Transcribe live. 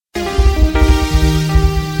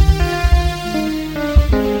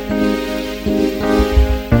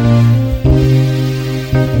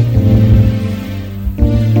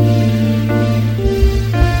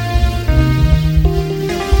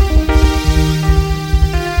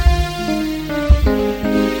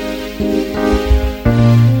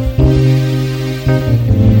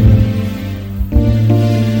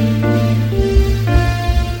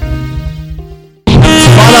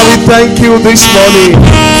thank you this morning.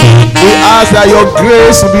 We ask that your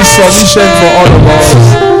grace will be sufficient for all of us.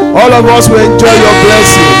 All of us will enjoy your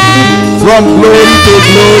blessing. From glory to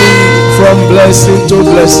glory, from blessing to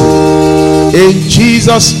blessing. In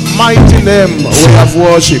Jesus' mighty name we have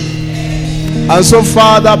worship. And so,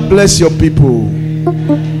 Father, bless your people.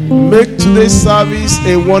 Make today's service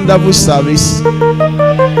a wonderful service,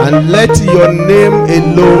 and let your name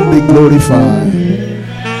alone be glorified.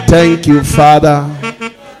 Thank you, Father.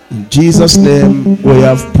 In Jesus' name we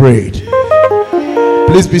have prayed.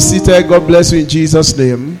 Please be seated. God bless you in Jesus'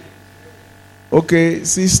 name. Okay,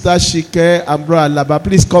 Sister Shike and Brother Laba,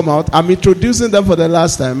 please come out. I'm introducing them for the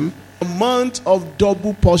last time. A month of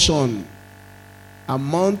double portion. A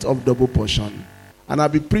month of double portion. And I'll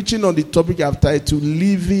be preaching on the topic I've titled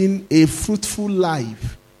Living a Fruitful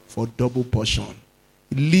Life for Double Portion.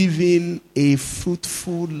 Living a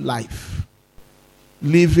fruitful life.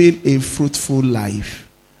 Living a fruitful life.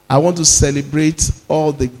 I want to celebrate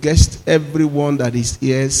all the guests, everyone that is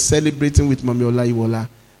here, celebrating with Mami Olaiwola.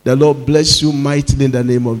 The Lord bless you mightily in the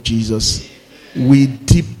name of Jesus. We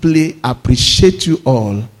deeply appreciate you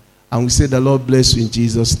all. And we say the Lord bless you in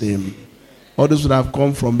Jesus' name. All those who have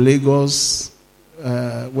come from Lagos,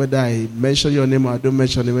 whether I mention your name or I don't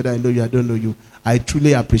mention it, whether I know you or I don't know you, I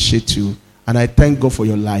truly appreciate you. And I thank God for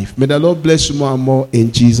your life. May the Lord bless you more and more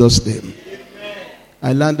in Jesus' name. Amen.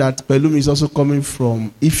 I learned that Pelumi is also coming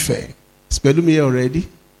from Ife. Is Pelumi here already?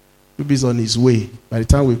 Maybe he's on his way. By the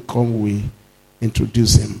time we come, we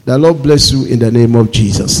introduce him. The Lord bless you in the name of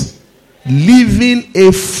Jesus. Living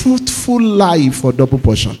a fruitful life for double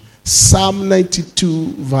portion. Psalm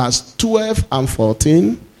 92 verse 12 and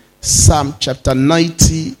 14. Psalm chapter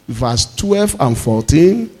 90 verse 12 and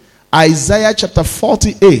 14. Isaiah chapter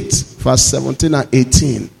 48 verse 17 and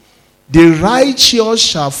 18. The righteous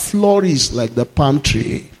shall flourish like the palm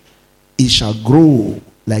tree. It shall grow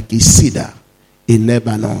like a cedar in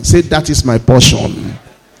Lebanon. Say, that is my portion.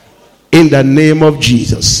 In the name of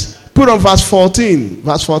Jesus. Put on verse 14.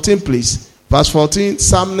 Verse 14, please. Verse 14.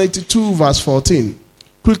 Psalm 92, verse 14.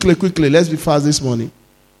 Quickly. Let's be fast this morning.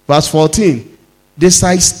 Verse 14. They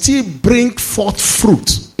shall still bring forth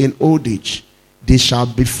fruit in old age. They shall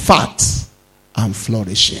be fat and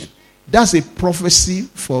flourishing. That's a prophecy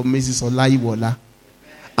for Mrs. Olaiwola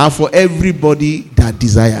and for everybody that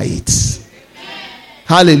desire it.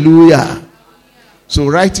 Hallelujah. So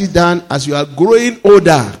write it down. As you are growing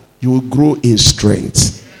older, you will grow in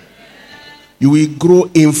strength. You will grow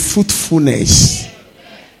in fruitfulness.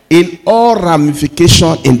 In all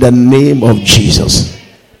ramification in the name of Jesus.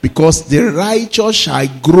 Because the righteous shall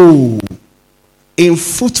grow in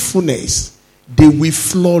fruitfulness. They will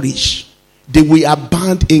flourish. They will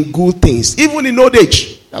abound in good things. Even in old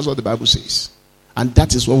age. That's what the Bible says. And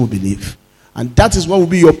that is what we believe. And that is what will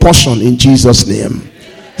be your portion in Jesus' name.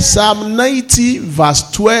 Psalm 90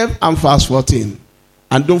 verse 12 and verse 14.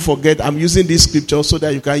 And don't forget, I'm using this scripture so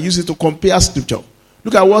that you can use it to compare scripture.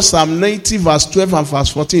 Look at what Psalm 90 verse 12 and verse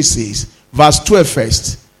 14 says. Verse 12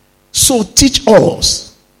 first. So teach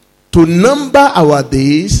us to number our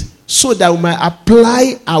days so that we might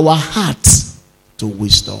apply our hearts to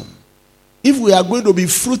wisdom. If we are going to be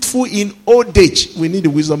fruitful in old age, we need the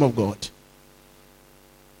wisdom of God.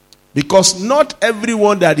 Because not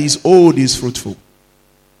everyone that is old is fruitful.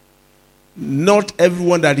 Not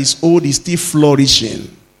everyone that is old is still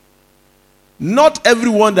flourishing. Not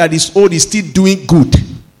everyone that is old is still doing good.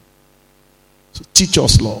 So teach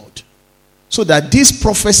us, Lord. So that this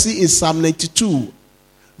prophecy in Psalm 92,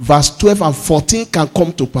 verse 12 and 14 can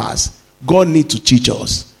come to pass. God needs to teach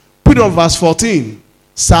us. Put on verse 14.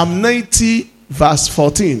 Psalm 90, verse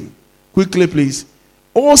 14. Quickly, please.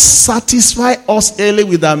 Oh, satisfy us early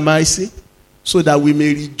with thy mercy, so that we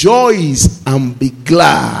may rejoice and be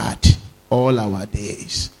glad all our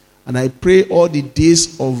days. And I pray all the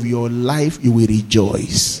days of your life you will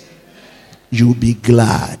rejoice. You will be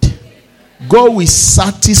glad. God will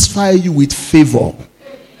satisfy you with favor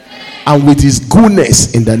and with his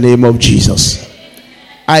goodness in the name of Jesus.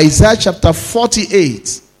 Isaiah chapter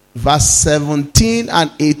 48 verse 17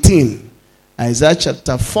 and 18. Isaiah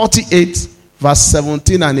chapter 48 verse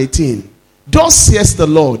 17 and 18. Thus says the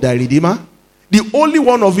Lord thy Redeemer, the only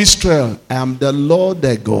one of Israel. I am the Lord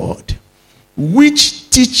thy God, which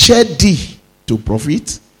teacheth thee to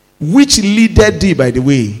profit, which leadeth thee by the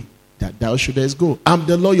way that thou shouldest go. I'm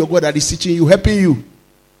the Lord your God that is teaching you, helping you.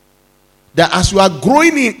 That as you are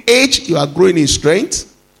growing in age, you are growing in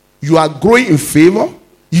strength, you are growing in favor,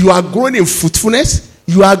 you are growing in fruitfulness,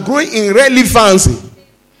 you are growing in relevancy.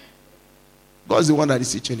 God is the one that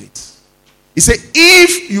is teaching it. He said,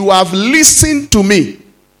 if you have listened to me,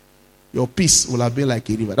 your peace will have been like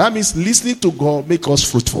a river. That means listening to God make us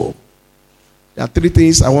fruitful. There are 3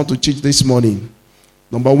 things I want to teach this morning.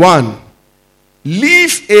 Number 1,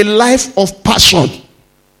 live a life of passion.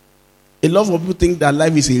 A lot of people think that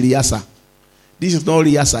life is a rehearsal. This is not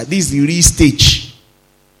rehearsal. This is the real stage.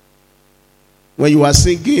 When you are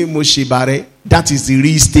singing Moshibare, that is the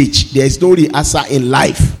real stage. There is no rehearsal in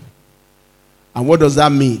life. And what does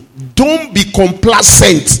that mean? Don't be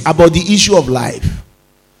complacent about the issue of life.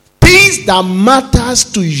 Things that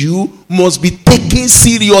matters to you must be taken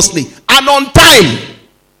seriously and on time.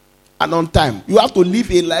 And on time. You have to live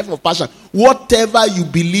a life of passion. Whatever you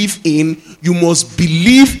believe in, you must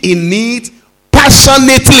believe in it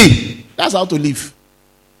passionately. That's how to live.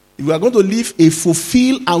 If you are going to live a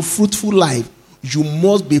fulfilled and fruitful life, you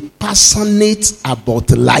must be passionate about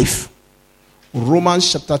life.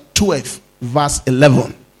 Romans chapter 12, verse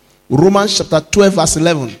 11. Romans chapter 12, verse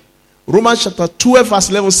 11. Romans chapter 12, verse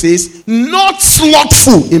 11 says, not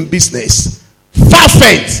slothful in business,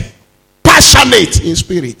 fervent, passionate in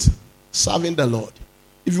spirit, serving the Lord.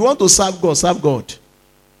 If you want to serve God, serve God.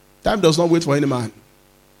 Time does not wait for any man.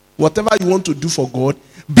 Whatever you want to do for God,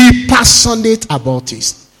 be passionate about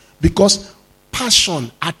it. Because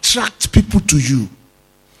passion attracts people to you.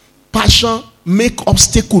 Passion make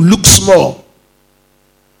obstacle look small.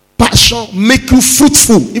 Passion make you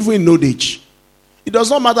fruitful, even in old age. It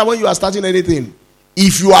does not matter when you are starting anything.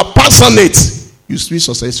 If you are passionate, you will be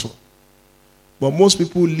successful. But most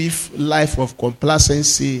people live life of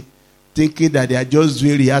complacency, thinking that they are just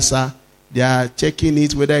doing rehearsal. They are checking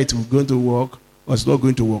it whether it will going to work or it's not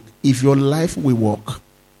going to work. If your life will work,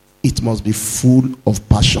 it must be full of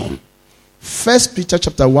passion. 1 Peter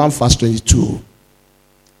chapter 1 verse 22.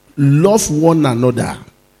 Love one another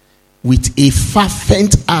with a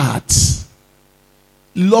fervent heart.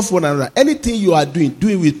 Love one another. Anything you are doing, do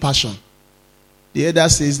it with passion. The other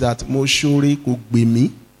says that Moshori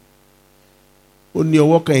Kugbimi.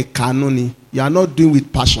 You are not doing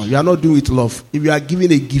with passion. You are not doing with love. If you are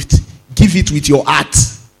giving a gift, give it with your heart.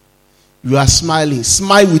 You are smiling,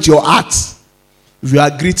 smile with your heart. If you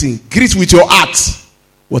are greeting, greet with your heart.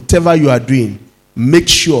 Whatever you are doing, make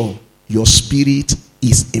sure your spirit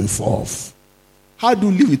is involved. How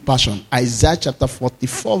do you live with passion? Isaiah chapter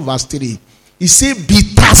 44 verse 3. He said, be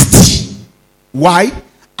thirsty. Why?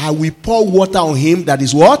 I will pour water on him that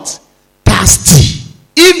is what? Thirsty.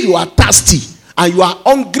 If you are thirsty and you are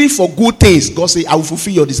hungry for good things, God says, I will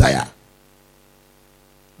fulfill your desire.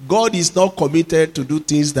 God is not committed to do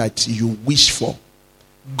things that you wish for.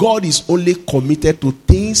 God is only committed to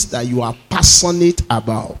things that you are passionate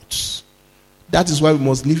about. That is why we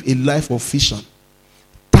must live a life of vision,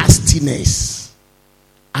 thirstiness,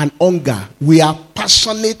 and hunger. We are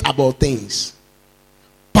passionate about things.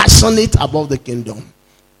 Passionate about the kingdom.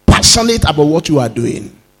 Passionate about what you are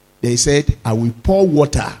doing. They said, I will pour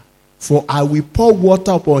water. For I will pour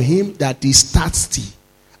water upon him that is thirsty,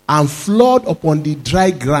 and flood upon the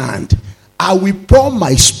dry ground. I will pour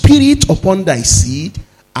my spirit upon thy seed,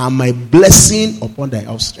 and my blessing upon thy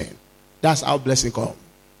offspring. That's how blessing comes.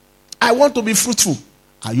 I want to be fruitful.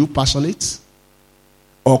 Are you passionate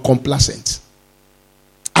or complacent?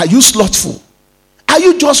 Are you slothful? Are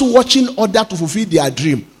you just watching others to fulfill their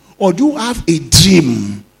dream? Or do you have a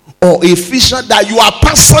dream or a vision that you are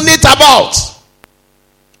passionate about?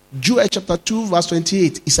 Joel chapter 2 verse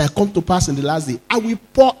 28. It shall come to pass in the last day, I will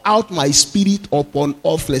pour out my spirit upon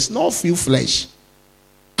all flesh, not few flesh.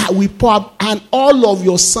 I will pour out, and all of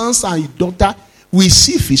your sons and your daughters will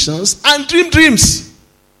see visions and dream dreams.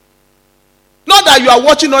 Not that you are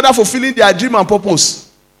watching others fulfilling their dream and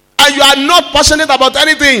purpose, and you are not passionate about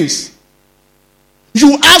anything.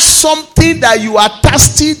 You have something that you are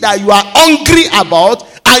thirsty, that you are hungry about,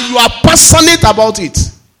 and you are passionate about it.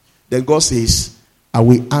 Then God says, I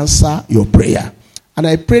will answer your prayer. And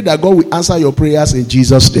I pray that God will answer your prayers in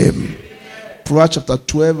Jesus' name. Proverbs chapter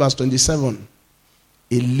 12 verse 27.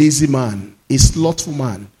 A lazy man, a slothful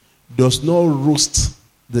man, does not roast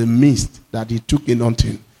the meat that he took in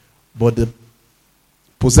hunting, but the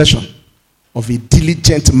possession of a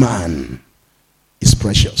diligent man is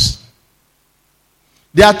precious.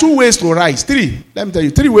 There are 2 ways to rise. 3. Let me tell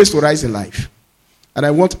you, 3 ways to rise in life. And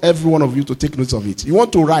I want every one of you to take note of it. You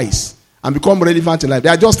want to rise and become relevant in life.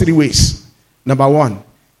 There are just 3 ways. Number 1,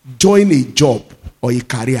 join a job or a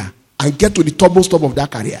career and get to the topmost top of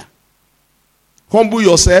that career. Humble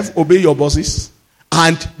yourself, obey your bosses,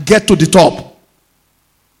 and get to the top.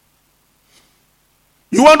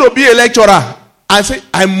 You want to be a lecturer and say,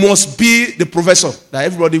 I must be the professor that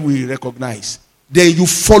everybody will recognize. Then you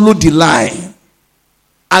follow the line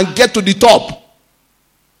and get to the top.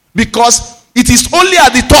 Because it is only at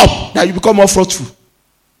the top that you become more fruitful.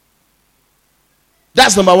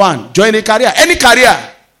 That's number one. Join a career. Any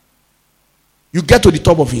career. You get to the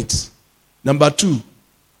top of it. Number two,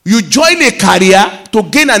 you join a career to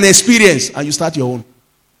gain an experience and you start your own.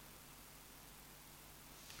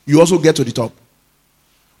 You also get to the top.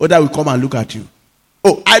 Other will come and look at you.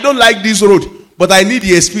 Oh, I don't like this road, but I need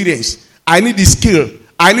the experience. I need the skill.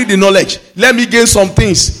 I need the knowledge. Let me gain some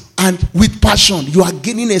things. And with passion, you are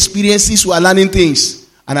gaining experiences, you are learning things.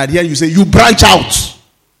 And at the end, you say, you branch out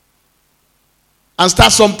and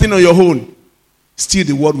start something on your own. Still,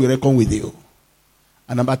 the world will reckon with you.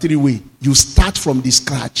 And number three way, you start from the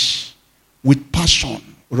scratch with passion,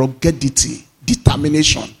 ruggedity,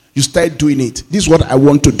 determination. You start doing it. This is what I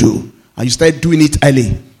want to do. And you start doing it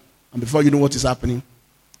early. And before you know what is happening,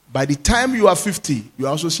 by the time you are 50, you are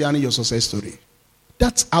also sharing your success story.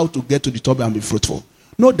 That's how to get to the top and be fruitful.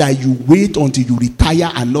 Not that you wait until you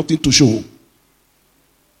retire and nothing to show.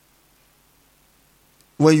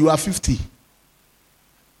 When you are 50,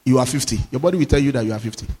 you are 50. Your body will tell you that you are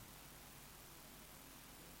 50.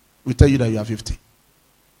 Will tell you that you are 50.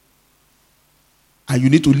 And you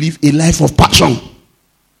need to live a life of passion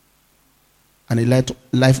and a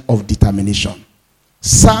life of determination.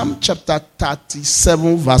 Psalm chapter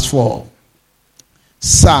 37 verse 4.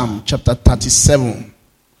 Psalm chapter 37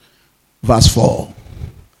 verse 4.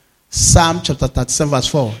 Psalm chapter 37 verse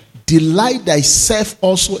 4. Delight thyself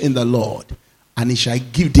also in the Lord, and he shall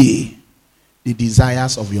give thee the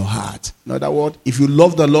desires of your heart. In other words, if you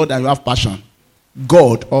love the Lord and you have passion,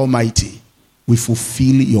 God Almighty will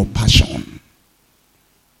fulfill your passion.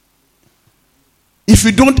 If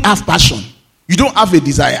you don't have passion, you don't have a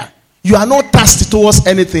desire, you are not thirsty towards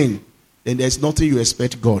anything, then there's nothing you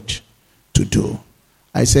expect God to do.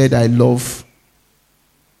 I said I love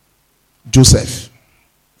Joseph.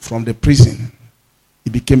 From the prison, he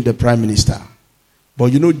became the prime minister.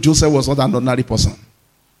 But you know, Joseph was not an ordinary person.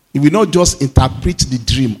 He will not just interpret the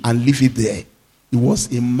dream and leave it there. He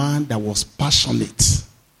was a man that was passionate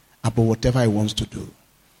about whatever he wants to do.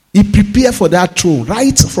 He prepared for that throne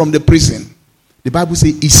right from the prison. The Bible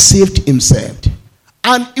says he saved himself.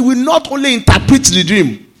 And he will not only interpret the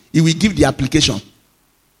dream, he will give the application.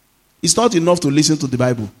 It's not enough to listen to the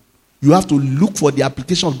Bible. You have to look for the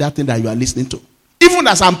application of that thing that you are listening to. Even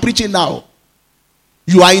as I'm preaching now,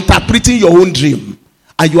 you are interpreting your own dream.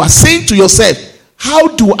 And you are saying to yourself, how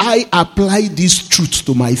do I apply this truth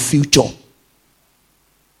to my future?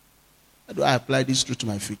 How do I apply this truth to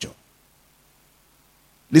my future?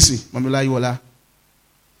 Listen, Mamila Yola.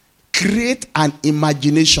 Create an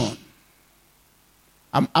imagination.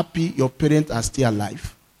 I'm happy your parents are still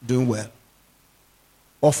alive, doing well.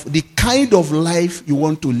 Of the kind of life you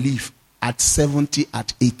want to live at 70,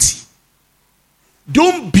 at 80.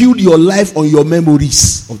 Don't build your life on your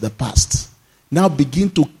memories of the past. Now begin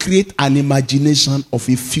to create an imagination of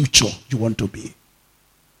a future you want to be.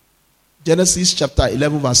 Genesis chapter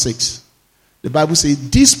 11 verse 6. The Bible says,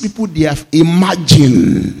 these people, they have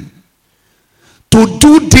imagined to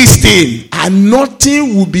do this thing, and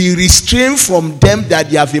nothing will be restrained from them that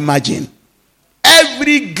they have imagined.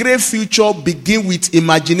 Every great future begins with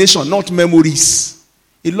imagination, not memories.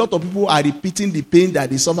 A lot of people are repeating the pain that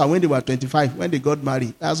they suffered when they were 25, when they got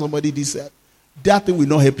married. As somebody said, that thing will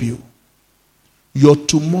not help you. Your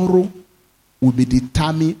tomorrow will be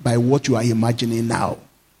determined by what you are imagining now.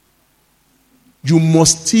 You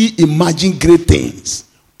must still imagine great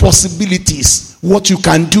things, possibilities, what you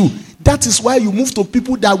can do. That is why you move to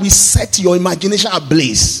people that will set your imagination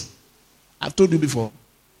ablaze. I've told you before.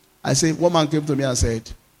 I said, one man came to me and said,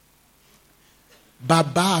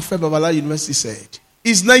 Baba Afe Babala University said,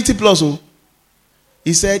 he's 90 plus. Oh.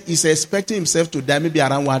 He said he's expecting himself to die maybe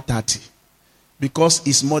around 130. Because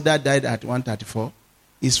his mother died at 134.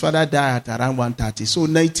 His father died at around 130. So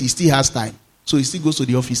 90, he still has time. So he still goes to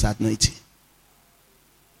the office at 90.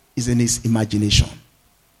 It's in his imagination.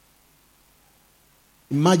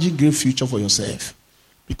 Imagine great future for yourself.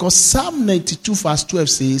 Because Psalm 92 verse 12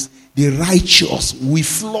 says, the righteous will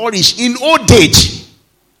flourish in old age.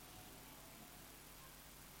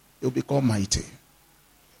 They'll become mighty.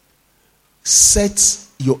 Set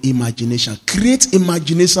your imagination. Create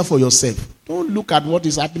imagination for yourself. Don't look at what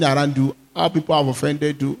is happening around you, how people have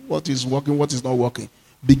offended you, what is working, what is not working.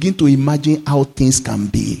 Begin to imagine how things can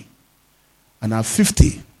be. And at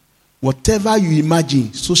 50, whatever you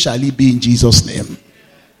imagine, so shall it be in Jesus' name.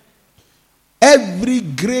 Every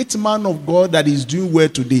great man of God that is doing well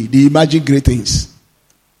today, they imagine great things.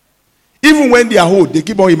 Even when they are old, they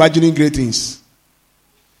keep on imagining great things.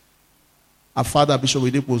 Our father, Bishop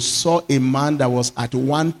Oyedepo, saw a man that was at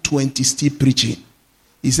 120 still preaching.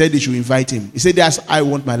 He said they should invite him. He said, that's how I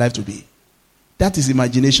want my life to be. That is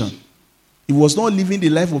imagination. He was not living the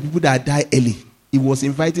life of people that die early. He was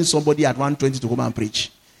inviting somebody at 1:20 to come and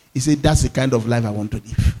preach. He said, that's the kind of life I want to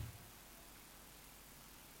live.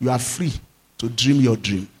 You are free to dream your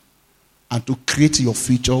dream and to create your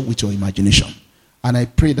future with your imagination. And I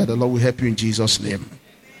pray that the Lord will help you in Jesus' name.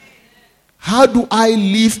 How do I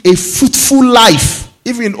live a fruitful life,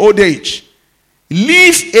 even in old age?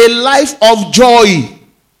 Live a life of joy.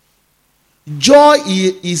 Joy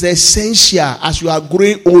is essential as you are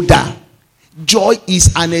growing older. Joy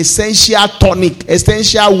is an essential tonic,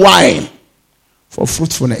 essential wine for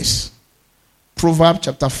fruitfulness. Proverbs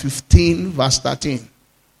chapter 15 verse 13.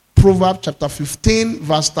 Proverbs chapter 15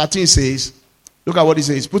 verse 13 says, look at what it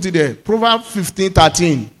says. Put it there. Proverbs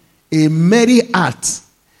 15:13. A merry heart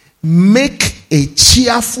make a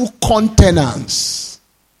cheerful countenance.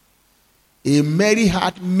 A merry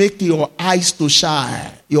heart make your eyes to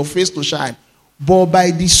shine, your face to shine. But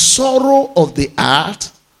by the sorrow of the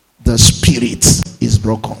heart, the spirit is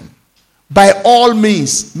broken. By all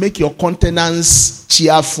means, make your countenance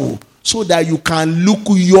cheerful so that you can look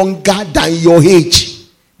younger than your age.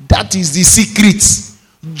 That is the secret.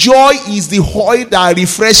 Joy is the oil that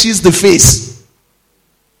refreshes the face.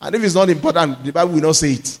 And if it's not important, the Bible will not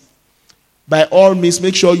say it. By all means,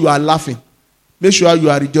 make sure you are laughing. Make sure you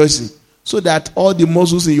are rejoicing. So that all the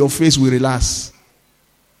muscles in your face will relax.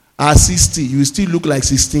 At 60, you still look like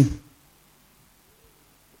 16.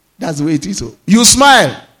 That's the way it is. You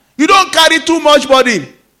smile. You don't carry too much body.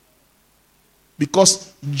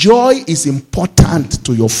 Because joy is important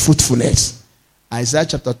to your fruitfulness. Isaiah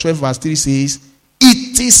chapter 12 verse 3 says,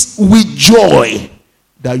 it is with joy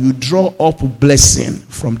that you draw up blessing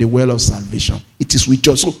from the well of salvation. It is with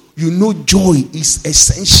joy. So you know joy is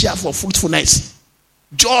essential for fruitfulness.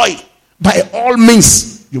 Joy. By all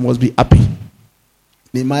means, you must be happy.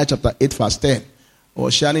 Nehemiah chapter 8 verse 10. I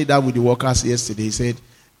was sharing that with the workers yesterday. He said,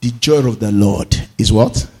 the joy of the Lord is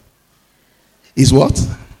what? Is what?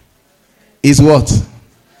 Is what?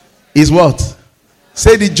 Is what?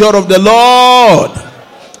 Say, the joy of the Lord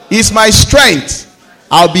is my strength.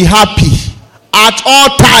 I'll be happy. At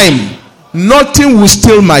all time, nothing will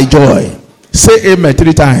steal my joy. Say amen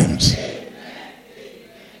 3 times.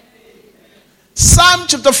 Psalm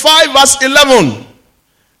chapter 5 verse 11.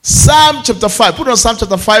 Psalm chapter 5. Put on Psalm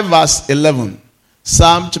chapter 5 verse 11.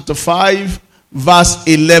 Psalm chapter 5 verse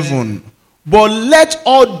 11. But let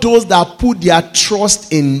all those that put their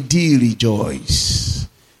trust in thee rejoice.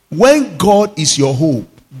 When God is your hope,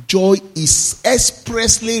 joy is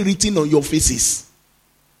expressly written on your faces.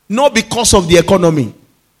 Not because of the economy.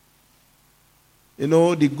 You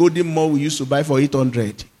know, the golden mall we used to buy for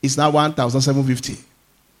 800 is now 1,750.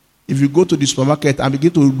 If you go to the supermarket and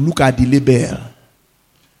begin to look at the label,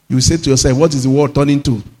 you will say to yourself, what is the world turning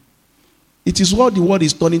to? It is what the world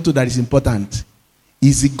is turning to that is important.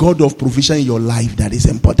 It's the God of provision in your life that is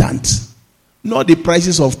important. Not the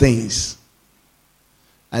prices of things.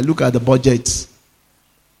 I look at the budget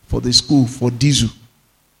for the school, for diesel,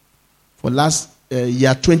 for last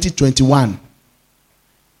year 2021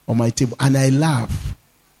 on my table, and I laugh.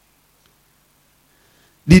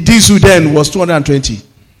 The diesel then was 220.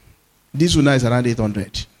 Diesel now is around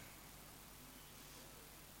 800.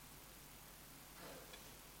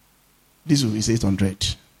 Diesel is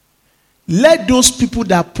 800. Let those people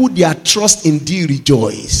that put their trust in thee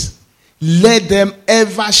rejoice. Let them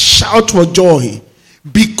ever shout for joy,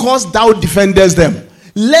 because thou defendest them.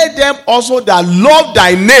 Let them also that love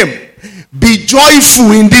thy name be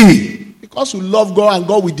joyful in thee. Because you love God and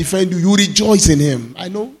God will defend you, you rejoice in him. I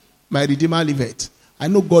know my Redeemer liveth. I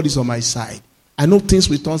know God is on my side. I know things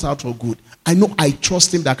will turn out for good. I know I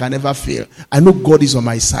trust him that can never fail. I know God is on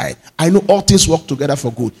my side. I know all things work together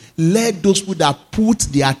for good. Let those people that put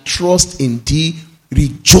their trust in thee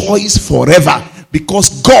rejoice forever,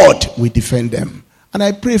 because God will defend them. And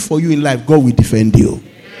I pray for you in life, God will defend you.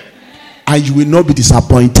 And you will not be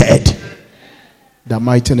disappointed. The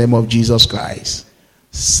mighty name of Jesus Christ.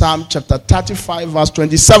 Psalm chapter 35 verse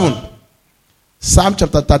 27. Psalm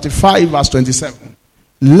chapter 35 verse 27.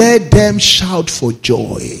 Let them shout for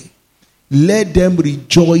joy. Let them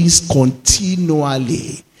rejoice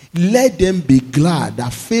continually. Let them be glad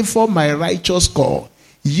that favor my righteous cause.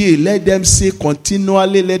 Yea, let them say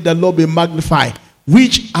continually, let the Lord be magnified,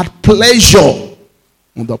 which at pleasure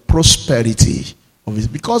on the prosperity of his.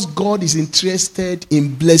 Because God is interested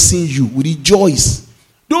in blessing you. Rejoice.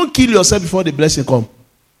 Don't kill yourself before the blessing comes.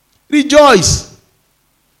 Rejoice.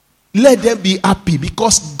 Let them be happy,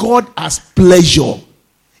 because God has pleasure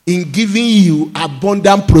in giving you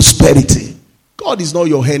abundant prosperity. God is not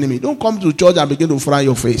your enemy. Don't come to church and begin to frown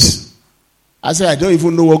your face. I say, I don't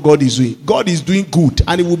even know what God is doing. God is doing good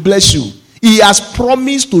and he will bless you. He has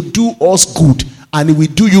promised to do us good and he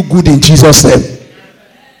will do you good in Jesus' name.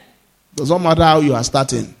 Doesn't matter how you are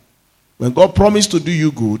starting. When God promised to do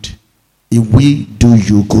you good, He will do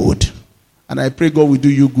you good. And I pray God will do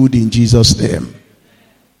you good in Jesus' name.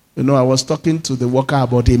 You know, I was talking to the worker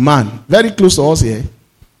about a man very close to us here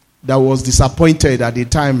that was disappointed at the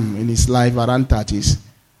time in his life, around 30s,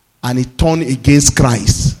 and he turned against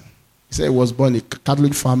Christ. He said he was born in a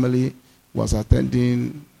Catholic family, was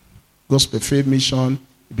attending gospel faith mission,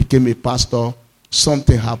 he became a pastor,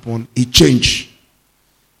 something happened, he changed,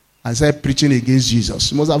 and started preaching against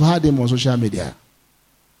Jesus. You must have heard him on social media.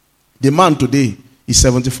 The man today is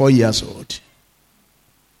 74 years old.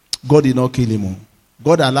 God did not kill him.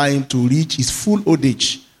 God allowed him to reach his full old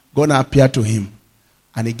age. God appeared to him,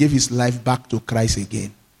 and he gave his life back to Christ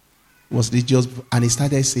again. He was religious, and he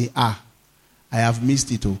started saying, I have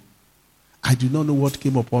missed it. I do not know what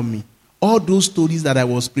came upon me. All those stories that I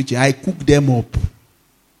was preaching, I cooked them up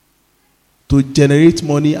to generate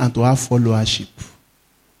money and to have followership.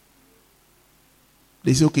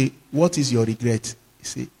 They say, okay, what is your regret? He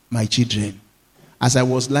said, my children. As I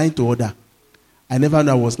was lying to others, I never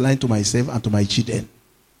knew I was lying to myself and to my children.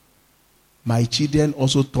 My children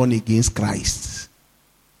also turned against Christ.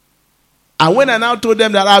 And when I now told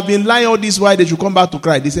them that I've been lying all this while, they should come back to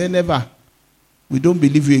Christ, they said, never. We don't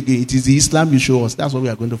believe you again. It is the Islam you show us. That's what we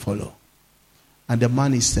are going to follow. And the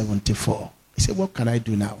man is 74. He said, what can I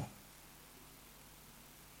do now?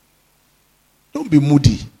 Don't be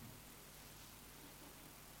moody.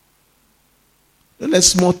 Don't let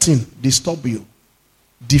small thing disturb you,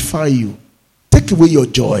 defy you, take away your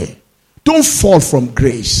joy. Don't fall from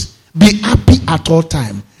grace. Be happy at all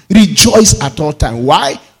time. Rejoice at all time.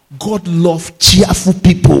 Why? God loves cheerful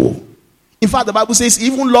people. In fact, the Bible says,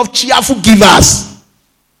 even love cheerful givers.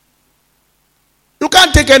 You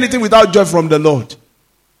can't take anything without joy from the Lord.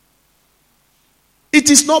 It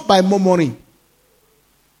is not by murmuring.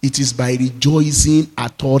 It is by rejoicing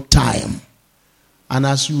at all time. And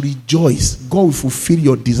as you rejoice, God will fulfill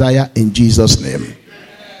your desire in Jesus' name.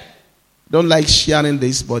 Don't like sharing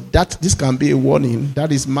this, but this can be a warning.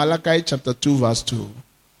 That is Malachi chapter 2 verse 2.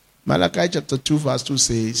 Malachi chapter 2 verse 2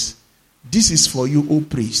 says, this is for you, O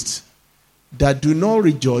priests, that do not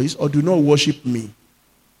rejoice or do not worship me,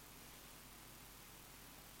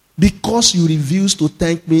 because you refuse to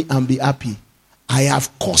thank me and be happy. I have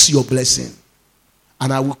caused your blessing,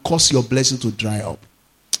 and I will cause your blessing to dry up.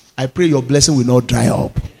 I pray your blessing will not dry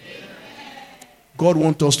up. God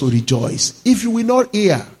wants us to rejoice. If you will not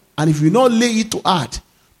hear, and if you will not lay it to heart,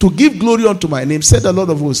 to give glory unto my name, said the Lord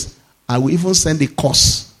of hosts, I will even send a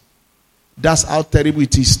curse. That's how terrible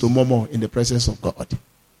it is to murmur in the presence of God.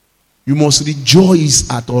 You must rejoice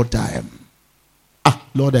at all time.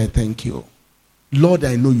 Lord, I thank you. Lord,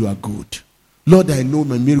 I know you are good. Lord, I know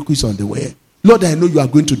my miracle is on the way. Lord, I know you are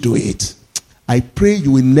going to do it. I pray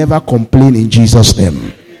you will never complain in Jesus'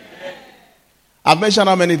 name. I've mentioned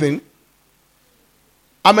how many things?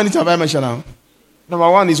 How many have I mentioned now? Number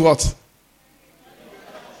 1 is what?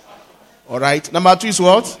 Alright. Number 2 is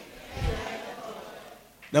what?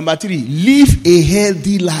 Number 3, live a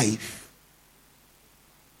healthy life.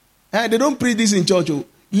 They don't preach this in church.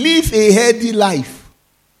 Live a healthy life.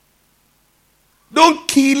 Don't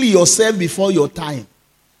kill yourself before your time.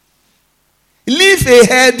 Live a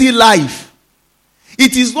healthy life.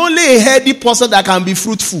 It is only a healthy person that can be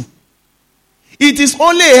fruitful. It is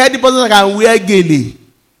only a healthy person that can wear gele.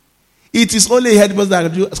 It is only a healthy person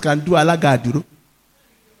that can do alagaduro.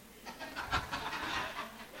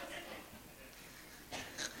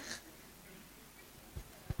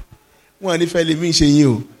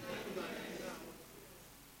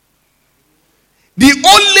 The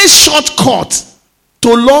only shortcut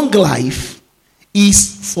to long life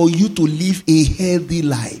is for you to live a healthy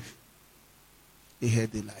life. A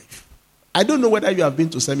healthy life. I don't know whether you have been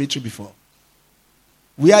to cemetery before,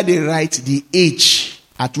 where they write the age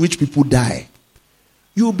at which people die.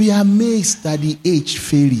 You'll be amazed at the age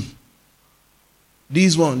vary.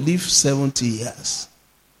 This one lived 70 years.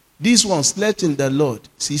 This one slept in the Lord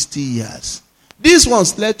 60 years. This one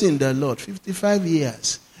slept in the Lord 55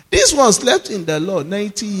 years. This one slept in the Lord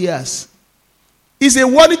 90 years. It's a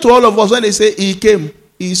warning to all of us when they say he came,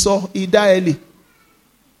 he saw, he died early.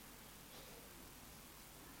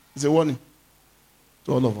 It's a warning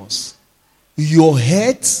to all of us. Your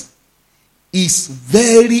health is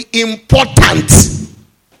very important.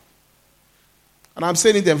 And I'm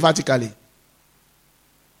saying it emphatically.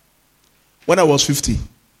 When I was 50,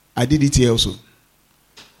 I did it here also.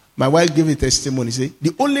 My wife gave a testimony. Say,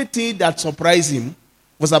 the only thing that surprised him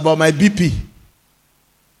was about my BP.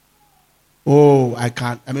 Oh, I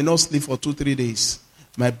may not sleep for 2-3 days.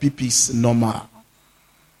 My BP is normal.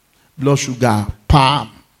 Blood sugar,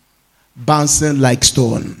 palm, bouncing like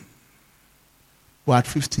stone. or at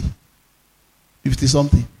 50? 50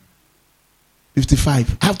 something?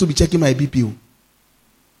 55. I have to be checking my BPO.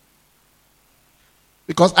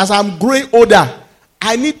 Because as I'm growing older,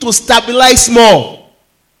 I need to stabilize more.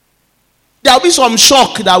 There will be some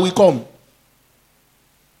shock that will come.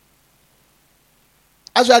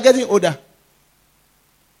 As you are getting older,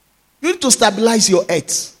 you need to stabilize your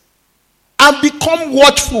health and become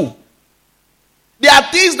watchful. There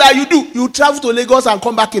are things that you do. You travel to Lagos and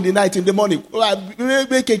come back in the night, in the morning.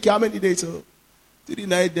 Make cake, how many days? 3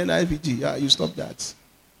 nights, then IVG. Yeah, you stop that.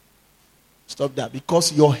 Stop that.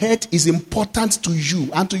 Because your health is important to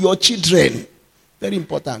you and to your children. Very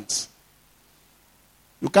important.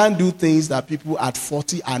 You can't do things that people at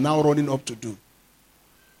 40 are now running up to do.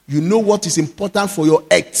 You know what is important for your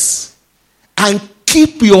health. And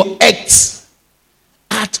keep your health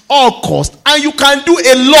at all costs. And you can do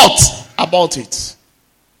a lot about it.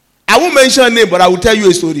 I won't mention a name, but I will tell you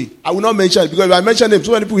a story. I will not mention it because if I mention name,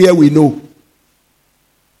 so many people here will know.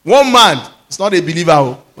 One man, he's not a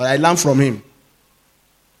believer, but I learned from him.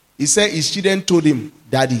 He said his children told him,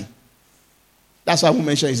 Daddy. That's why I won't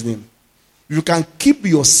mention his name. You can keep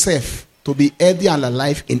yourself to be healthy and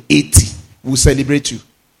alive in 80. We'll celebrate you.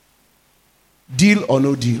 Deal or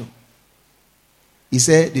no deal? They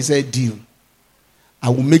said deal. I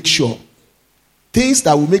will make sure. Things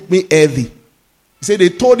that will make me healthy. He said they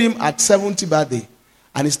told him at 70 birthday.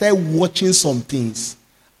 And he started watching some things.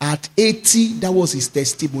 At 80, that was his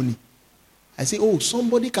testimony. I say, oh,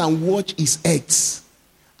 somebody can watch his health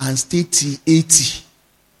and stay till 80.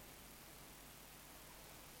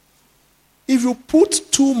 If you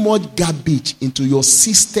put too much garbage into your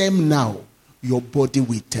system now, your body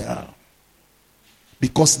will tell.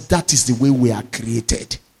 Because that is the way we are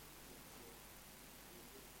created.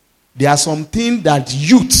 There are some things that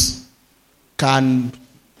youth can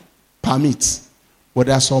permit. But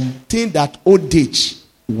there are some things that old age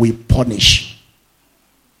will punish.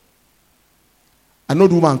 An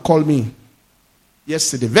old woman called me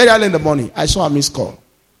yesterday, very early in the morning. I saw a missed call.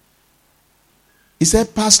 He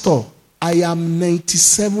said, Pastor, I am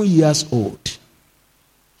 97 years old.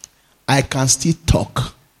 I can still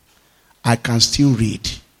talk. I can still read.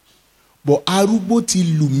 But arúgbó ti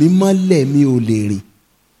lù mí mọ́lẹ̀ mi ò lè rìn.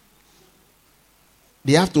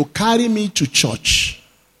 They have to carry me to church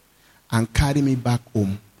and carry me back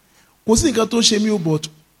home. Kò sí nǹkan tó ṣe mí o, but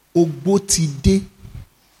ogbó ti dé.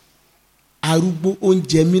 Arúgbó ó ń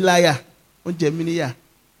jẹ mí láyà, ó ń jẹ mí níyà.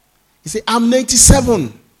 He said, I'm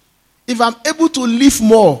 97. If I'm able to live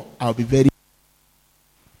more, I'll be very.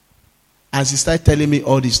 As he started telling me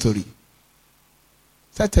all this story.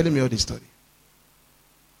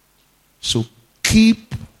 So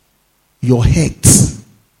keep your health.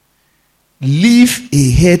 Live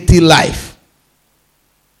a healthy life.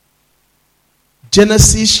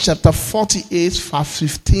 Genesis chapter 48, verse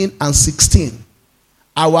 15 and 16.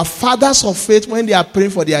 Our fathers of faith, when they are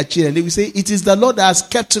praying for their children, they will say, it is the Lord that has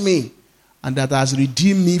kept me and that has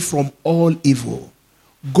redeemed me from all evil.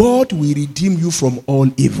 God will redeem you from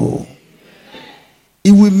all evil.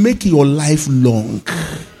 It will make your life long.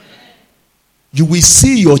 You will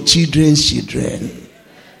see your children's children.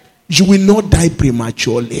 You will not die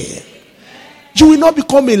prematurely. You will not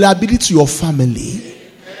become a liability to your family.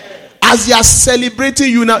 As they are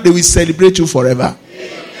celebrating you now, they will celebrate you forever.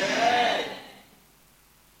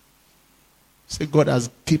 Say, God has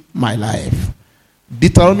kept my life.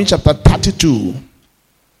 Deuteronomy chapter 32,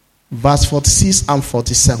 verse 46 and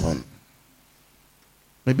 47.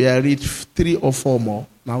 Maybe I read 3 or 4 more.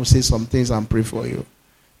 Now I will say some things and pray for you.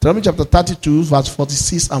 Deuteronomy chapter 32, verse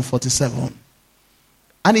 46 and 47.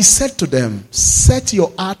 And he said to them, set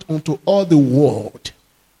your heart unto all the word,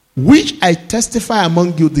 which I testify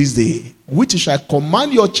among you this day, which you shall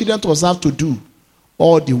command your children to observe to do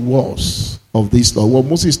all the words of this law. Well,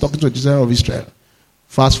 Moses is talking to the children of Israel.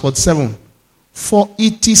 Verse 47. For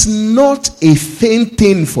it is not a vain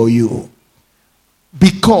thing for you,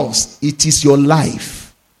 because it is your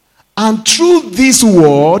life. And through this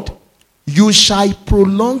word, you shall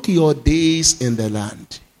prolong your days in the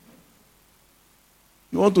land.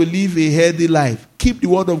 You want to live a healthy life, keep the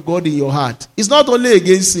word of God in your heart. It's not only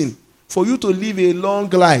against sin. For you to live a long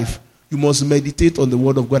life, you must meditate on the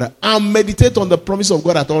word of God and meditate on the promise of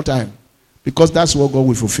God at all times, because that's what God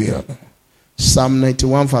will fulfill. Psalm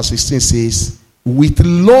 91 verse 16 says, with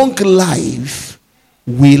long life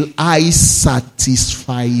will I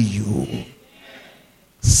satisfy you.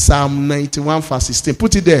 Psalm 91 verse 16.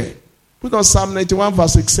 Put it there. Put on Psalm 91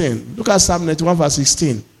 verse 16. Look at Psalm 91 verse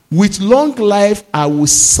 16. With long life I will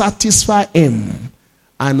satisfy him,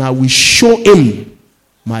 and I will show him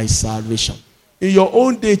my salvation. In your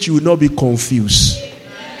own day you will not be confused.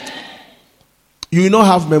 You will not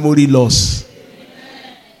have memory loss.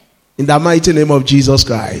 In the mighty name of Jesus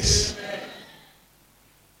Christ.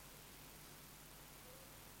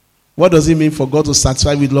 What does it mean for God to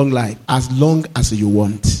satisfy with long life? As long as you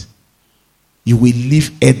want. You will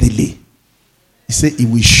live healthily. He said he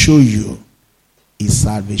will show you his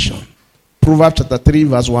salvation. Proverbs chapter 3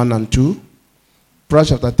 verse 1 and 2. Proverbs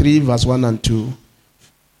chapter 3 verse 1 and 2.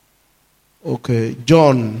 Okay.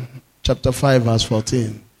 John chapter 5 verse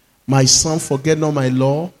 14. My son, forget not my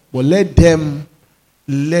law, but let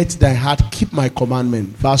thy heart keep my commandment.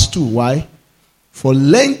 Verse 2. Why? For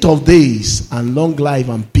length of days and long life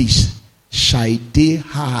and peace shall they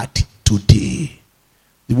add today.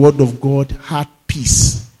 The word of God had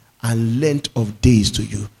peace and length of days to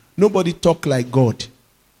you. Nobody talk like God.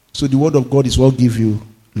 So the word of God is what give you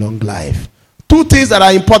long life. Two things that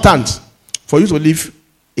are important for you to live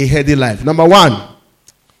a healthy life. Number one,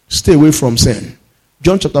 stay away from sin.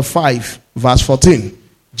 John chapter 5 verse 14.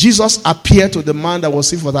 Jesus appeared to the man that was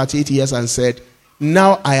sick for 38 years and said,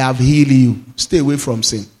 now I have healed you. Stay away from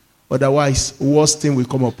sin. Otherwise, worst thing will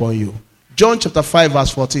come upon you. John chapter 5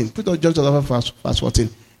 verse 14. Put on John chapter 5 verse 14.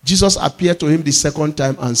 Jesus appeared to him the second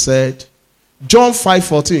time and said, John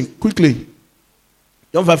 5:14. Quickly.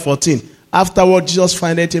 John 5:14. Afterward, Jesus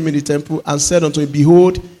found him in the temple and said unto him,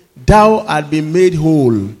 behold, thou art been made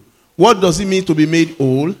whole. What does it mean to be made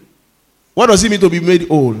whole? What does it mean to be made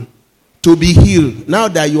whole? To be healed. Now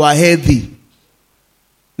that you are healthy.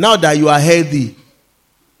 Now that you are healthy.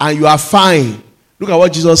 And you are fine. Look at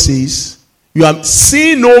what Jesus says. You are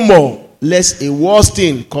sin no more, lest a worse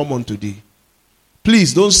thing come unto thee.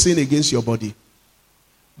 Please don't sin against your body.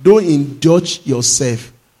 Don't indulge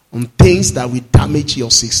yourself on things that will damage your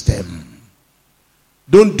system.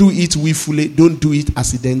 Don't do it willfully. Don't do it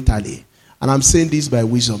accidentally. And I'm saying this by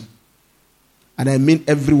wisdom. And I mean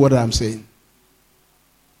every word I'm saying.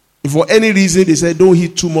 If for any reason they say don't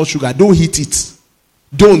eat too much sugar, don't eat it.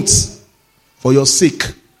 Don't. For your sake.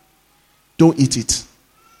 Don't eat it.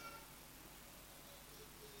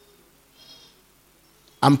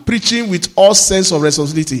 I'm preaching with all sense of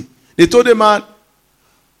responsibility. They told the man,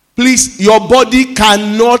 please, your body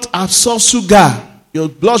cannot absorb sugar. Your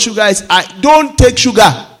blood sugar is high. Don't take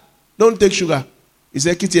sugar. Don't take sugar. He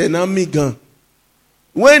said,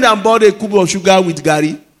 when I bought a cup of sugar with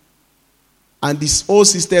Gary and this whole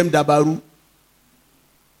system dabaru,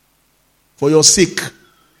 for your sake,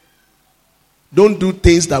 don't do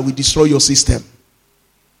things that will destroy your system.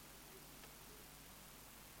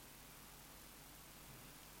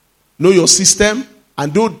 Know your system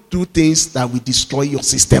and don't do things that will destroy your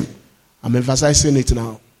system. I'm emphasizing it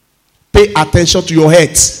now. Pay attention to your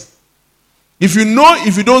health. If you know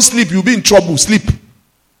if you don't sleep, you'll be in trouble. Sleep.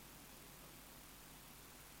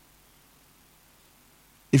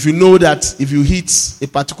 If you know that if you hit a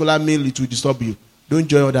particular meal, it will disturb you, don't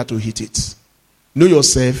join other to hit it. Know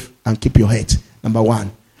yourself and keep your head. Number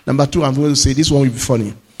one. Number two, I'm going to say this one will be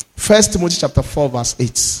funny. 1 Timothy chapter 4 verse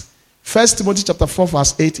 8. 1 Timothy chapter 4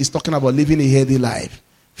 verse 8 is talking about living a healthy life.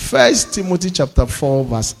 1 Timothy chapter 4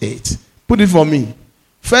 verse 8. Put it for me.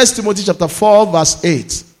 1 Timothy chapter 4 verse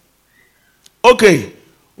 8. Okay.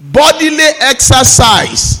 Bodily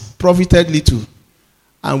exercise profited little.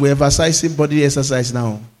 And we're emphasizing bodily exercise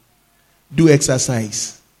now. Do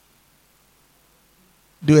exercise.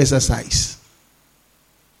 Do exercise.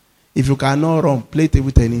 If you cannot run, play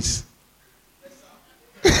table tennis.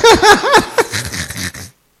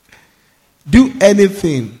 Do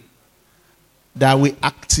anything that will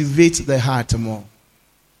activate the heart more.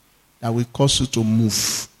 That will cause you to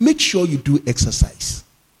move. Make sure you do exercise.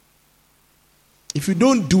 If you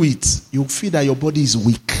don't do it, you'll feel that your body is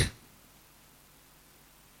weak.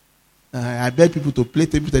 I beg people to play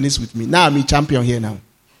table tennis with me. Now I'm a champion here now.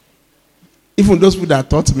 Even those people that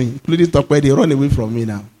taught me, including Tokwe, they run away from me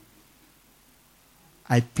now.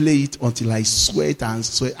 I play it until I sweat and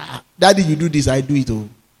sweat. Daddy, you do this, I do it. Oh.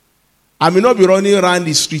 I may not be running around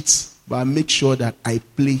the streets, but I make sure that I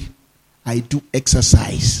play. I do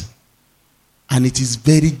exercise. And it is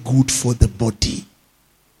very good for the body.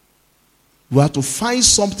 You have to find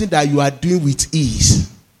something that you are doing with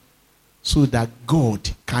ease so that God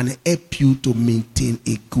can help you to maintain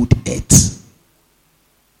a good health.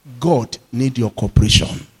 God needs your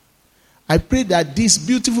cooperation. I pray that this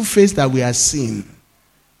beautiful face that we are seeing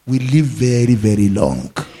will live very, very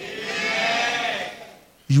long. Amen.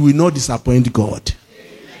 You will not disappoint God.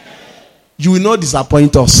 Amen. You will not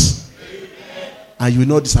disappoint us. Amen. And you will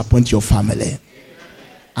not disappoint your family. Amen.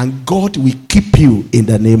 And God will keep you in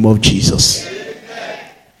the name of Jesus.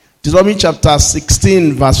 Deuteronomy chapter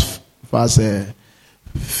 16 verse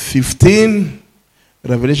 15.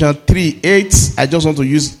 Revelation 3:8. I just want to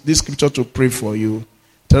use this scripture to pray for you.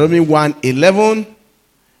 Deuteronomy 1:11.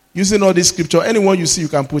 Using all this scripture, anyone you see, you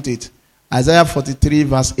can put it. Isaiah 43,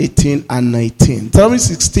 verse 18 and 19. Deuteronomy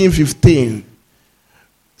 16:15.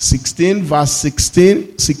 16, verse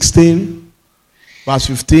 16. 16, verse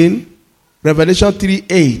 15. Revelation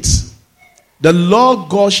 3:8. The Lord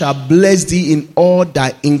God shall bless thee in all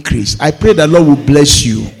thy increase. I pray the Lord will bless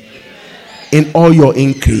you in all your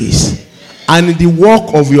increase and in the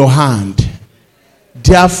work of your hand.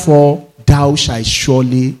 Therefore, thou shalt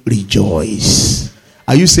surely rejoice.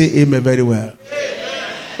 Are you saying amen very well?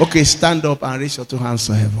 Amen. Okay, stand up and raise your two hands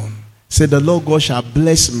to heaven. Say, the Lord God shall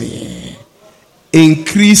bless me,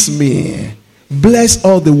 increase me, bless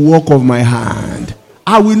all the work of my hand.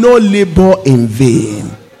 I will not labor in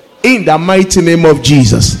vain. In the mighty name of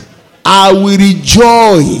Jesus, I will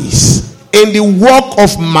rejoice in the work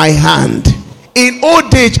of my hand. In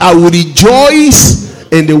old age, I will rejoice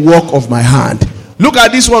in the work of my hand. Look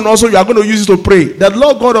at this one also. You are going to use it to pray. The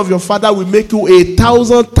Lord God of your father will make you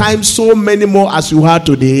 1,000 times so many more as you are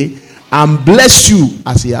today, and bless you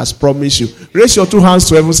as he has promised you. Raise your two hands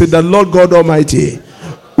to heaven. Say, the Lord God Almighty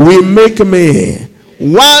will make me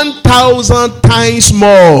 1,000 times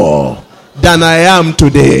more than I am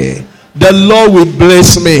today. The Lord will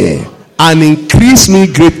bless me and increase me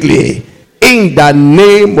greatly in the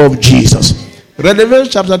name of Jesus. Revelation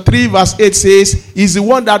chapter 3 verse 8 says, he's the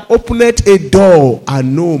one that openeth a door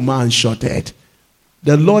and no man shut it.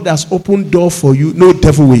 The Lord has opened door for you, no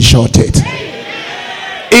devil will shut it.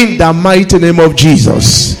 In the mighty name of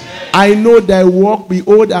Jesus. I know thy work,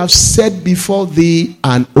 behold, I have set before thee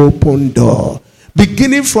an open door.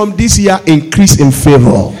 Beginning from this year, increase in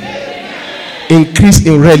favor, increase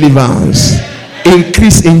in relevance,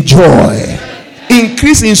 increase in joy,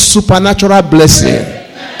 increase in supernatural blessing.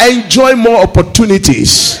 Enjoy more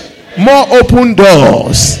opportunities, more open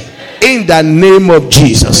doors in the name of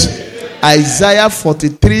Jesus. Isaiah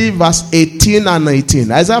 43 verse 18 and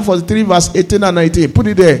 19. Isaiah 43 verse 18 and 19. Put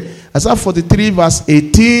it there. Isaiah 43 verse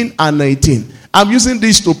 18 and 19. I'm using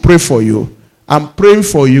this to pray for you. I'm praying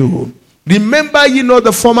for you. Remember ye not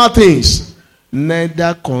the former things,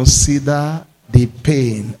 neither consider the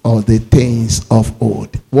pain of the things of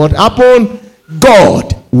old. What happened?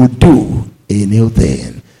 God will do a new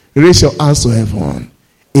thing. Raise your hands to heaven.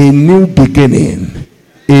 A new beginning,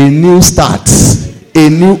 a new start, a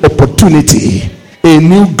new opportunity, a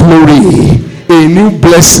new glory, a new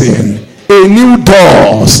blessing, a new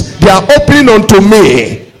doors. They are opening unto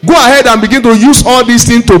me. Go ahead and begin to use all these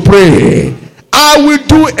things to pray. I will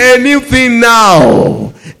do a new thing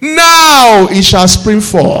now. Now it shall spring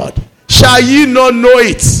forth. Shall ye not know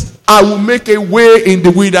it? I will make a way in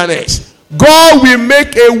the wilderness. God will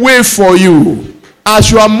make a way for you.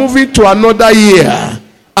 As you are moving to another year,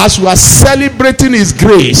 as you are celebrating his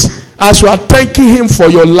grace, as you are thanking him for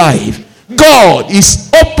your life, God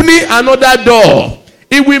is opening another door.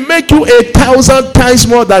 It will make you 1,000 times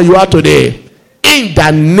more than you are today. In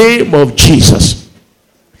the name of Jesus.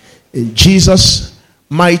 In Jesus'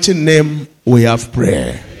 mighty name we have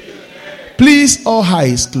prayer. Please, all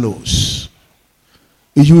eyes closed.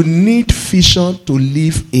 You need vision to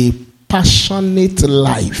live a passionate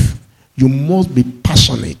life. You must be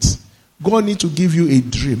passionate. God needs to give you a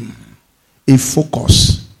dream, a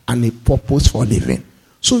focus, and a purpose for living.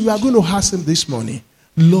 So you are going to ask him this morning,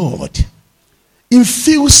 Lord,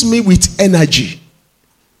 infuse me with energy.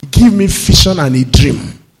 Give me vision and a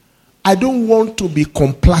dream. I don't want to be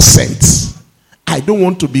complacent. I don't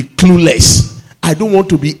want to be clueless. I don't want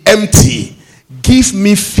to be empty. Give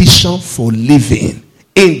me vision for living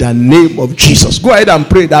in the name of Jesus. Go ahead and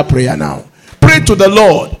pray that prayer now. Pray to the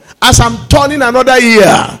Lord. As I'm turning another year,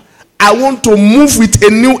 I want to move with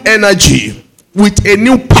a new energy, with a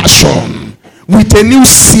new passion, with a new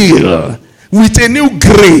zeal, with a new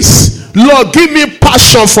grace. Lord, give me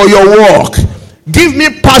passion for your work. Give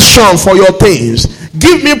me passion for your things.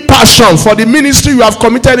 Give me passion for the ministry you have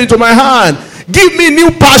committed into my hand. Give me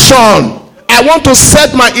new passion. I want to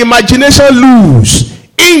set my imagination loose.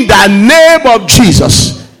 In the name of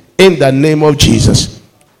Jesus. In the name of Jesus.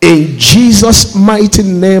 In Jesus' mighty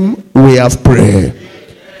name we have prayed.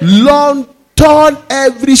 Lord, turn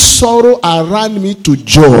every sorrow around me to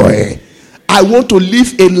joy. I want to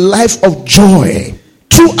live a life of joy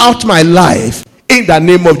throughout my life. In the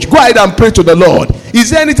name of Jesus. Go ahead and pray to the Lord. Is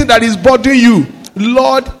there anything that is bothering you?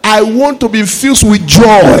 Lord, I want to be filled with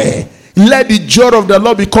joy. Let the joy of the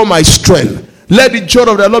Lord become my strength. Let the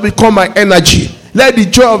joy of the Lord become my energy. Let the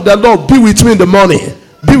joy of the Lord be with me in the morning.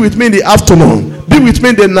 Be with me in the afternoon. Be with me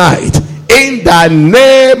in the night. In the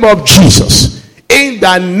name of Jesus. In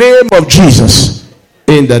the name of Jesus.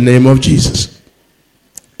 In the name of Jesus.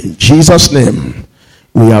 In Jesus' name,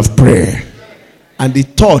 we have prayer. And the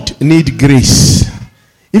third, need grace.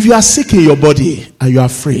 If you are sick in your body and you are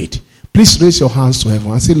afraid, please raise your hands to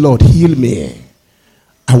heaven and say, Lord, heal me.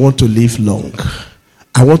 I want to live long.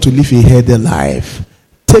 I want to live a healthy life.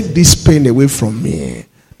 Take this pain away from me.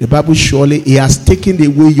 The Bible surely, he has taken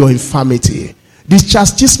away your infirmity. This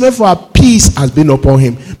chastisement for our peace has been upon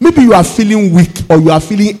him. Maybe you are feeling weak or you are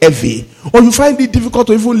feeling heavy or you find it difficult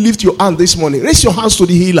to even lift your hand this morning. Raise your hands to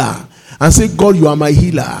the healer and say, God, you are my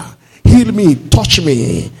healer. Heal me, touch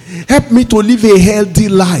me. Help me to live a healthy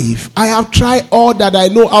life. I have tried all that I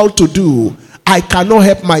know how to do. I cannot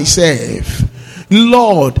help myself.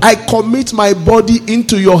 Lord, I commit my body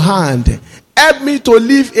into your hand. Help me to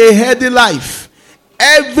live a healthy life.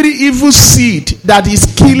 Every evil seed that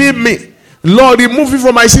is killing me, Lord, remove it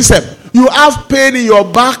from my system. You have pain in your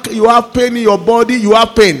back, you have pain in your body, you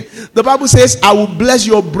have pain. The Bible says, I will bless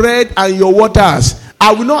your bread and your waters.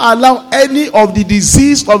 I will not allow any of the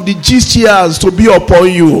disease of the GCRs to be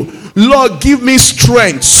upon you. Lord, give me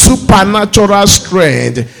strength, supernatural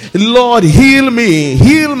strength. Lord, heal me,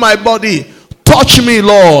 heal my body. Touch me,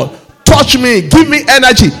 Lord. Touch me, give me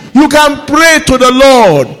energy. You can pray to the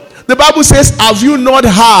Lord. The Bible says, have you not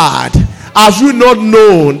heard? Have you not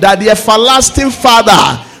known that the everlasting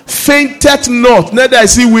Father fainteth not, neither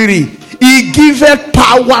is he weary? He giveth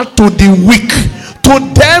power to the weak. To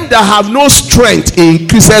them that have no strength, he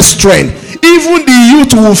increases strength. Even the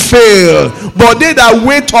youth will fail, but they that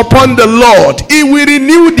wait upon the Lord, he will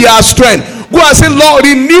renew their strength. Go and say, Lord,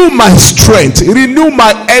 renew my strength, renew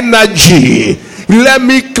my energy. Let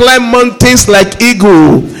me climb mountains like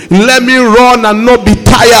eagle. Let me run and not be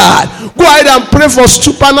tired. Go ahead and pray for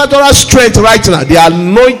supernatural strength right now. The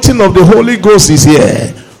anointing of the Holy Ghost is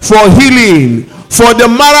here for healing, for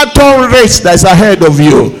the marathon race that is ahead of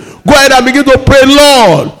you. Go ahead and begin to pray,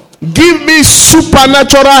 Lord, give me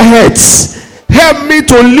supernatural health. Help me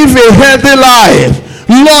to live a healthy life.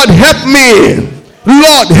 Lord, help me.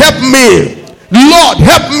 Lord, help me. Lord,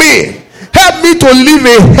 help me. Help me to live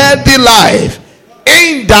a healthy life.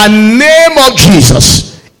 In the name of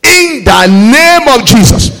Jesus. In the name of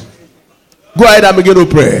Jesus. Go ahead and begin to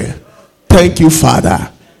pray. Thank you,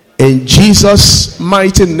 Father. In Jesus'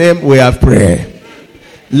 mighty name we have prayer.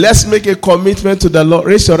 Let's make a commitment to the Lord.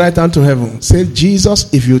 Raise your right hand to heaven. Say,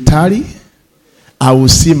 Jesus, if you tarry, I will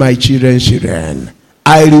see my children.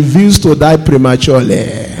 I refuse to die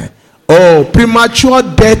prematurely. Oh, premature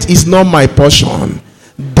death is not my portion.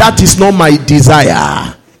 That is not my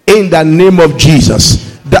desire. In the name of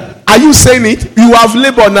Jesus. Are you saying it? You have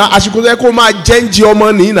labor now. As you could come and change your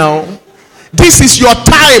money now. This is your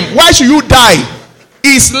time. Why should you die?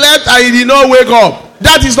 He slept and he did not wake up.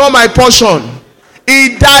 That is not my portion.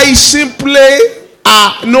 He died simply.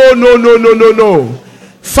 No.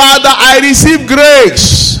 Father, I receive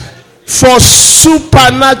grace for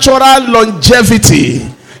supernatural longevity.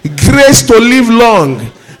 Grace to live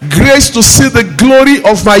long. Grace to see the glory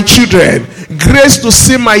of my children. Grace to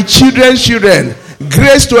see my children's children.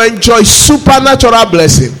 Grace to enjoy supernatural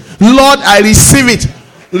blessing. Lord, I receive it.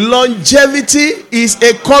 Longevity is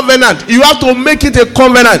a covenant. You have to make it a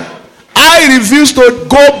covenant. I refuse to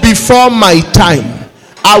go before my time.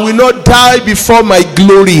 I will not die before my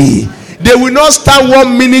glory. They will not stand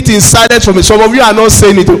 1 minute in silence for me. Some of you are not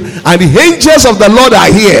saying it. And the angels of the Lord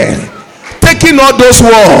are here, taking all those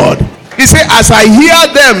words. He said, as I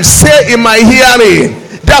hear them say in my hearing,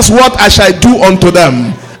 that's what I shall do unto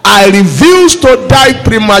them. I refuse to die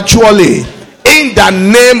prematurely. In the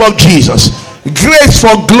name of Jesus. Grace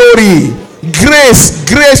for glory.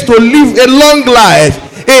 Grace to live a long life,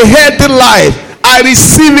 a healthy life. I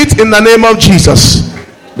receive it in the name of Jesus.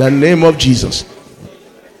 The name of Jesus.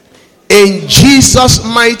 In Jesus'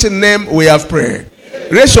 mighty name we have prayed.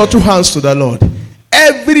 Raise your two hands to the Lord.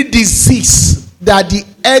 Every disease that the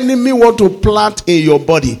enemy want to plant in your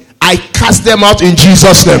body, I cast them out in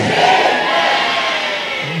Jesus' name.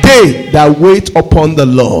 They that wait upon the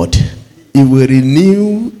Lord, he will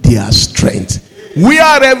renew their strength.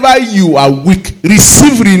 Wherever you are weak,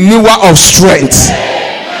 receive renewal of strength.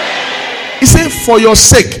 He said, for your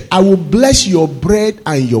sake, I will bless your bread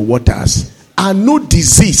and your waters, and no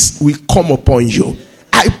disease will come upon you.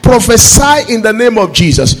 I prophesy in the name of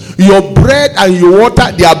Jesus, your bread and your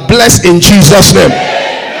water, they are blessed in Jesus' name.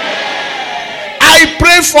 I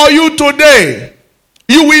pray for you today,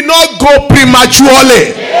 you will not go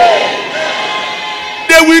prematurely.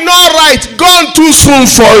 They will not write, gone too soon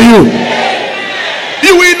for you.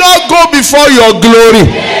 You will not go before your glory.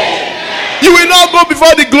 You will not go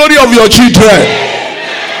before the glory of your children.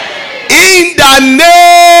 In the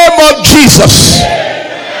name of Jesus.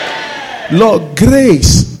 Lord,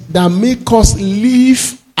 grace that make us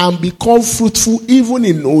live and become fruitful even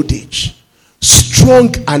in old age,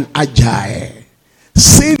 strong and agile,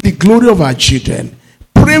 seeing the glory of our children,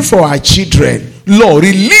 praying for our children. Lord,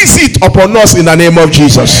 release it upon us in the name of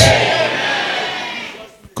Jesus.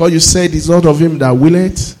 Because you said it's not of him that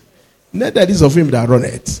willeth, neither is of him that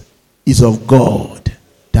runneth, it's of God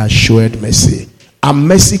that showeth mercy. And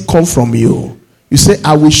mercy come from you. You say,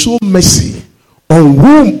 I will show mercy on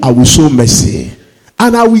whom I will show mercy,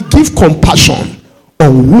 and I will give compassion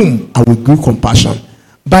on whom I will give compassion.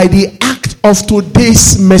 By the act of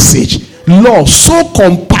today's message, Lord, show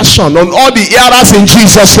compassion on all the hearers in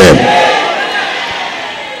Jesus' name,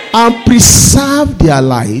 and preserve their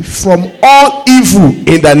life from all evil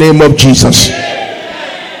in the name of Jesus.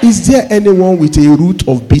 Is there anyone with a root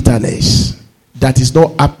of bitterness that is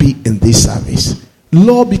not happy in this service?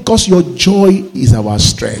 Lord, because your joy is our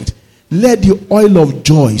strength, let the oil of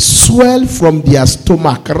joy swell from their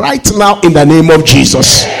stomach right now in the name of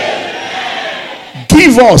Jesus.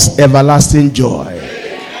 Give us everlasting joy.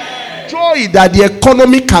 Joy that the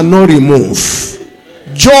economy cannot remove.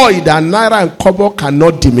 Joy that naira and kobo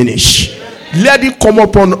cannot diminish. Let it come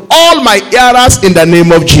upon all my hearers in the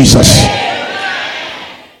name of Jesus.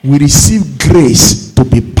 We receive grace to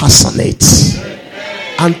be passionate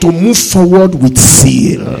and to move forward with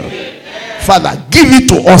zeal. Father, give it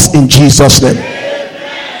to us in Jesus' name.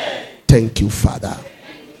 Thank you, Father.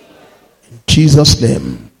 In Jesus'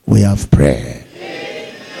 name we have prayed.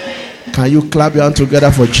 Can you clap your hands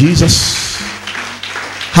together for Jesus?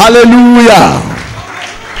 Hallelujah.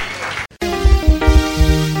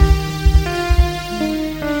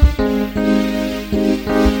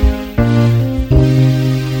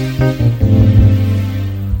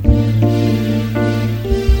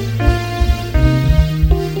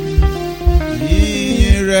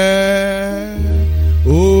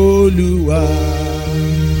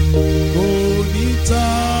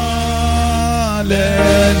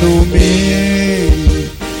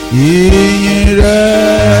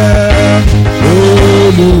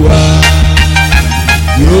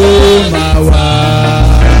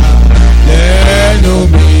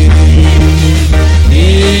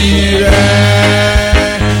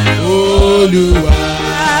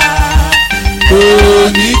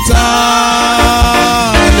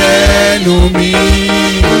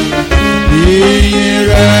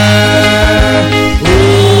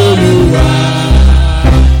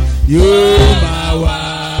 You